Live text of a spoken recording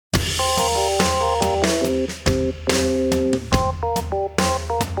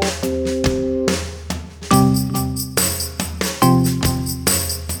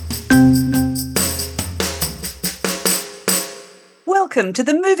Welcome to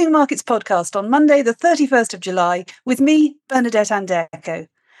the Moving Markets podcast on Monday, the 31st of July, with me, Bernadette Anderko.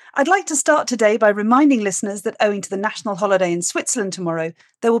 I'd like to start today by reminding listeners that owing to the national holiday in Switzerland tomorrow,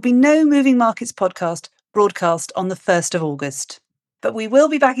 there will be no Moving Markets podcast broadcast on the 1st of August. But we will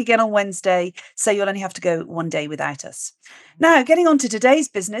be back again on Wednesday, so you'll only have to go one day without us. Now, getting on to today's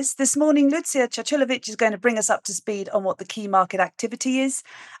business, this morning Lucija Caculovic is going to bring us up to speed on what the key market activity is,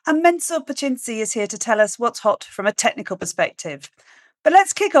 and Mensur Pocinci is here to tell us what's hot from a technical perspective. But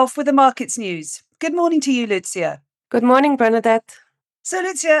let's kick off with the markets news. Good morning to you, Lucija. Good morning, Bernadette. So,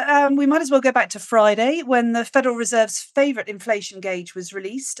 Lucija, we might as well go back to Friday when the Federal Reserve's favourite inflation gauge was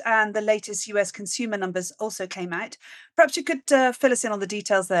released and the latest US consumer numbers also came out. Perhaps you could fill us in on the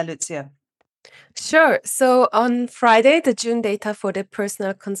details there, Lucija. Sure. So on Friday, the June data for the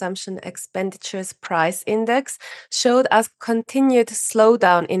Personal Consumption Expenditures Price Index showed a continued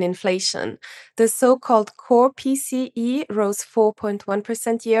slowdown in inflation. The so-called core PCE rose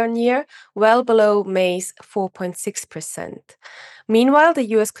 4.1% year-on-year, well below May's 4.6%. Meanwhile, the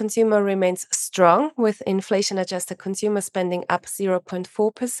US consumer remains strong, with inflation-adjusted consumer spending up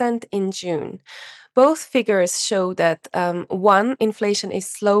 0.4% in June. Both figures show that one, inflation is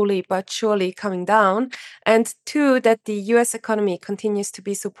slowly but surely coming down, and two, that the US economy continues to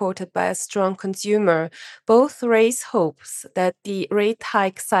be supported by a strong consumer. Both raise hopes that the rate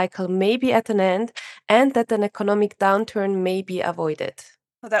hike cycle may be at an end and that an economic downturn may be avoided.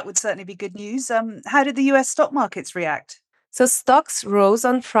 Well, that would certainly be good news. How did the US stock markets react? So stocks rose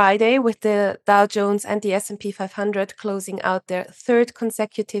on Friday with the Dow Jones and the S&P 500 closing out their third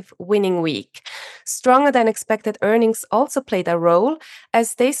consecutive winning week. Stronger than expected earnings also played a role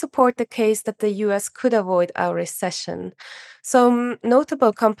as they support the case that the US could avoid a recession. Some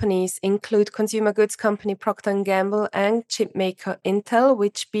notable companies include consumer goods company Procter & Gamble and chip maker Intel,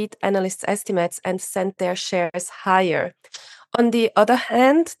 which beat analysts' estimates and sent their shares higher. On the other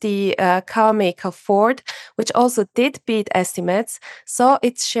hand, the car maker Ford, which also did beat estimates, saw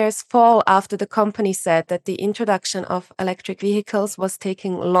its shares fall after the company said that the introduction of electric vehicles was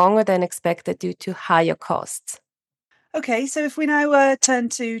taking longer than expected due to higher costs. Okay, so if we now turn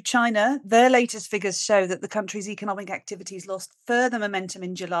to China, their latest figures show that the country's economic activities lost further momentum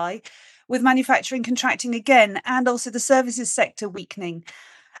in July, with manufacturing contracting again and also the services sector weakening.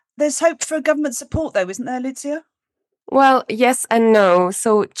 There's hope for government support, though, isn't there, Lucija? Well, yes and no.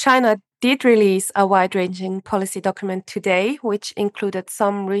 So China did release a wide-ranging policy document today, which included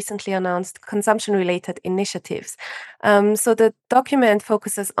some recently announced consumption-related initiatives. So the document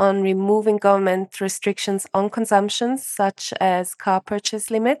focuses on removing government restrictions on consumption, such as car purchase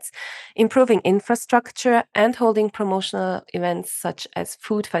limits, improving infrastructure, and holding promotional events such as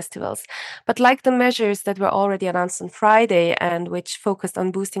food festivals. But like the measures that were already announced on Friday and which focused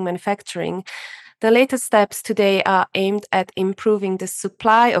on boosting manufacturing, the latest steps today are aimed at improving the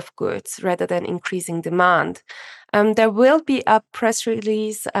supply of goods rather than increasing demand. There will be a press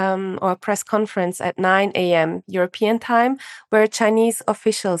release or a press conference at 9 a.m. European time where Chinese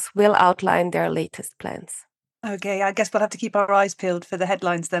officials will outline their latest plans. Okay, I guess we'll have to keep our eyes peeled for the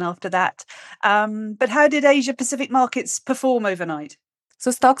headlines then after that. But how did Asia Pacific markets perform overnight? So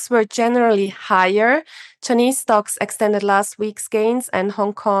stocks were generally higher. Chinese stocks extended last week's gains, and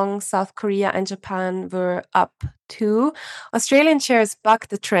Hong Kong, South Korea, and Japan were up too. Australian shares bucked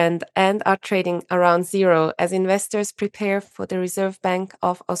the trend and are trading around zero as investors prepare for the Reserve Bank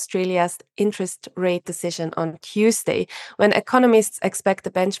of Australia's interest rate decision on Tuesday, when economists expect the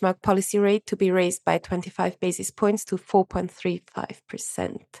benchmark policy rate to be raised by 25 basis points to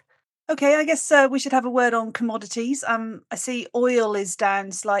 4.35%. Okay, I guess we should have a word on commodities. I see oil is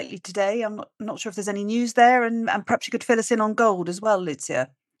down slightly today. I'm not sure if there's any news there, and perhaps you could fill us in on gold as well, Lucija.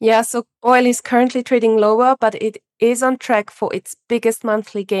 Yeah, so oil is currently trading lower, but it is on track for its biggest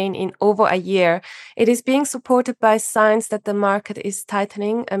monthly gain in over a year. It is being supported by signs that the market is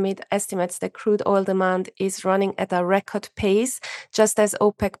tightening amid estimates that crude oil demand is running at a record pace, just as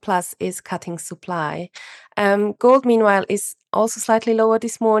OPEC Plus is cutting supply. Gold, meanwhile, is also slightly lower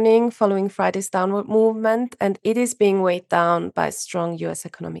this morning following Friday's downward movement, and it is being weighed down by strong US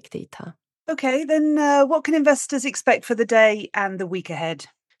economic data. Okay, then what can investors expect for the day and the week ahead?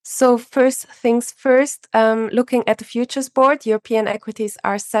 So first things first, looking at the futures board, European equities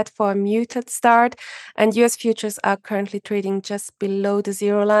are set for a muted start and US futures are currently trading just below the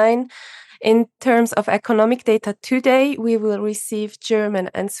zero line. In terms of economic data today, we will receive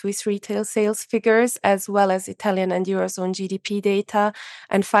German and Swiss retail sales figures, as well as Italian and Eurozone GDP data,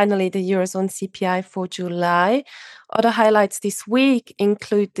 and finally the Eurozone CPI for July. Other highlights this week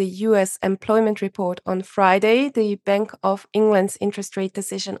include the US employment report on Friday, the Bank of England's interest rate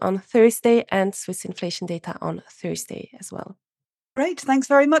decision on Thursday, and Swiss inflation data on Thursday as well. Great. Thanks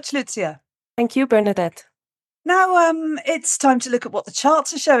very much, Lucija. Thank you, Bernadette. Now, it's time to look at what the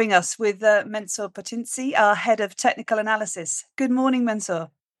charts are showing us with Mensur Pocinci, our head of technical analysis. Good morning, Mensur.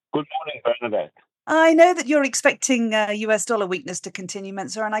 Good morning, Bernadette. I know that you're expecting US dollar weakness to continue,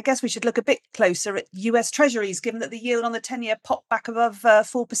 Mensur, and I guess we should look a bit closer at US Treasuries, given that the yield on the 10-year popped back above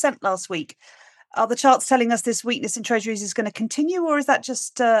 4% last week. Are the charts telling us this weakness in Treasuries is going to continue, or is that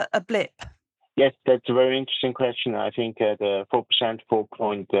just a blip? Yes, that's a very interesting question. I think the 4%,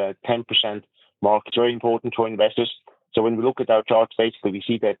 4.10% mark is very important for investors. So when we look at our charts, basically we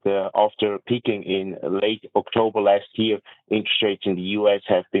see that after peaking in late October last year, interest rates in the US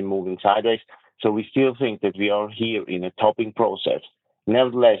have been moving sideways. So we still think that we are here in a topping process.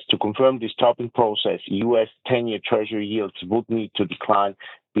 Nevertheless, to confirm this topping process, US 10-year Treasury yields would need to decline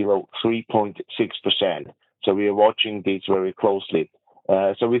below 3.6%. So we are watching this very closely.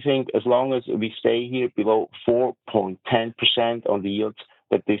 So we think as long as we stay here below 4.10% on the yields,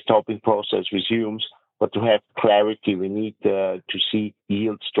 that this topping process resumes. But to have clarity, we need to see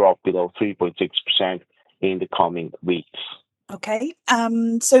yields drop below 3.6% in the coming weeks. Okay.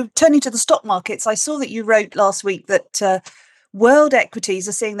 So turning to the stock markets, I saw that you wrote last week that world equities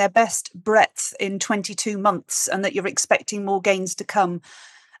are seeing their best breadth in 22 months and that you're expecting more gains to come.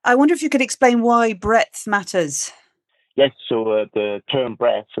 I wonder if you could explain why breadth matters. Yes, so the term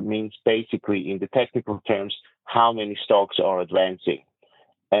breadth means basically in the technical terms how many stocks are advancing.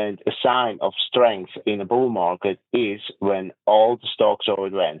 And a sign of strength in a bull market is when all the stocks are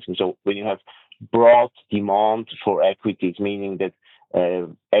advancing. So when you have broad demand for equities, meaning that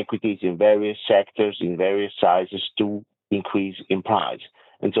equities in various sectors, in various sizes do increase in price.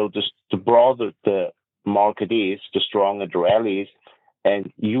 And so the broader the market is, the stronger the rally is.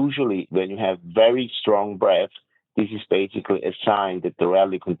 And usually when you have very strong breadth, this is basically a sign that the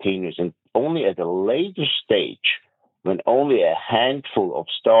rally continues. And only at a later stage, when only a handful of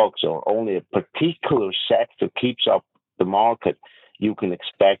stocks or only a particular sector keeps up the market, you can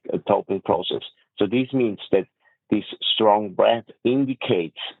expect a topping process. So this means that this strong breadth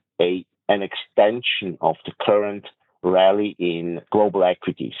indicates an extension of the current rally in global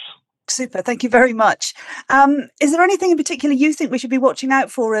equities. Super. Thank you very much. Is there anything in particular you think we should be watching out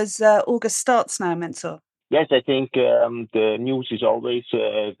for as August starts now, Mensur? Yes, I think the news is always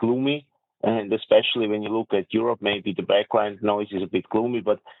gloomy. And especially when you look at Europe, maybe the background noise is a bit gloomy.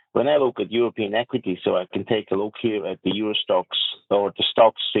 But when I look at European equities, so I can take a look here at the Euro Stocks or the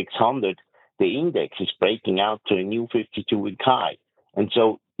Stoxx 600, the index is breaking out to a new 52-week high. And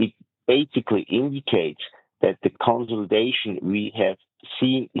so it basically indicates that the consolidation we have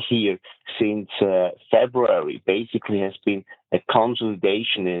seen here since February basically has been a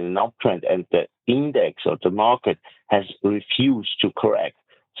consolidation in an uptrend, and the index or the market has refused to correct.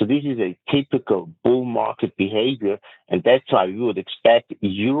 So this is a typical bull market behavior, and that's why we would expect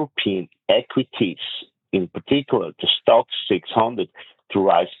European equities, in particular the Stoxx 600, to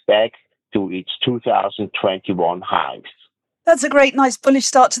rise back to its 2021 highs. That's a great, nice bullish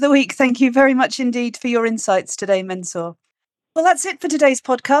start to the week. Thank you very much indeed for your insights today, Mensur. Well, that's it for today's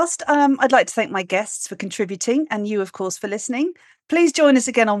podcast. I'd like to thank my guests for contributing and you, of course, for listening. Please join us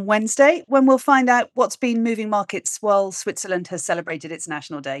again on Wednesday when we'll find out what's been moving markets while Switzerland has celebrated its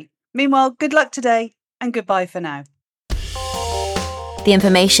National Day. Meanwhile, good luck today and goodbye for now. The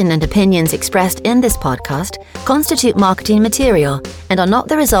information and opinions expressed in this podcast constitute marketing material and are not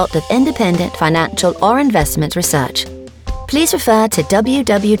the result of independent financial or investment research. Please refer to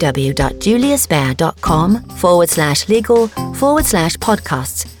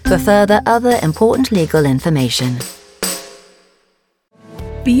www.juliusbaer.com/legal/podcasts for further other important legal information.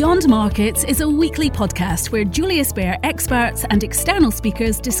 Beyond Markets is a weekly podcast where Julius Baer experts and external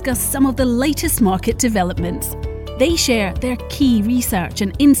speakers discuss some of the latest market developments. They share their key research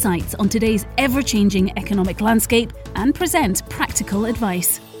and insights on today's ever-changing economic landscape and present practical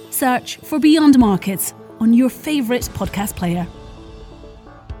advice. Search for Beyond Markets on your favourite podcast player.